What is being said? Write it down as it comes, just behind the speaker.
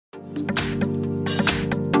Hi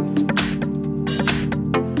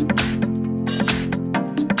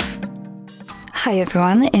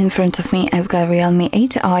everyone, in front of me I've got Realme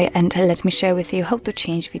 8i and let me share with you how to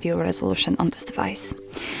change video resolution on this device.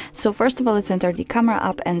 So first of all, let's enter the camera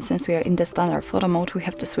app, and since we are in the standard photo mode, we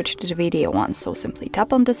have to switch to the video one. So simply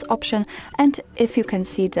tap on this option, and if you can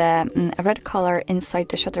see the red color inside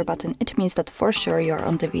the shutter button, it means that for sure you're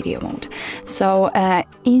on the video mode. So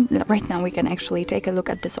right now we can actually take a look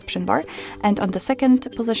at this option bar, and on the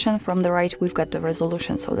second position from the right we've got the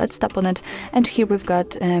resolution. So let's tap on it, and here we've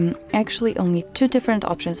got actually only two different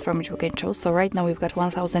options from which we can choose. So right now we've got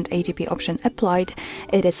 1080p option applied.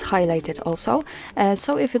 It is highlighted also.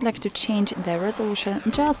 So if you'd like to change the resolution,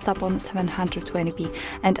 just tap on 720p,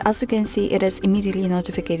 and as you can see, it is immediately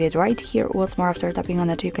notified right here. What's more, after tapping on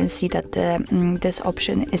it, you can see that this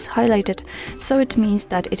option is highlighted, so it means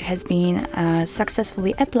that it has been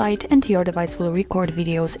successfully applied and your device will record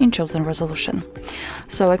videos in chosen resolution.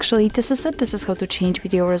 So actually this is it. This is how to change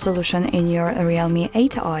video resolution in your Realme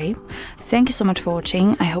 8i. Thank you so much for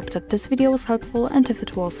watching. I hope that this video was helpful, and if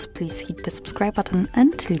it was, please hit the subscribe button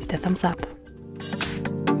and leave the thumbs up.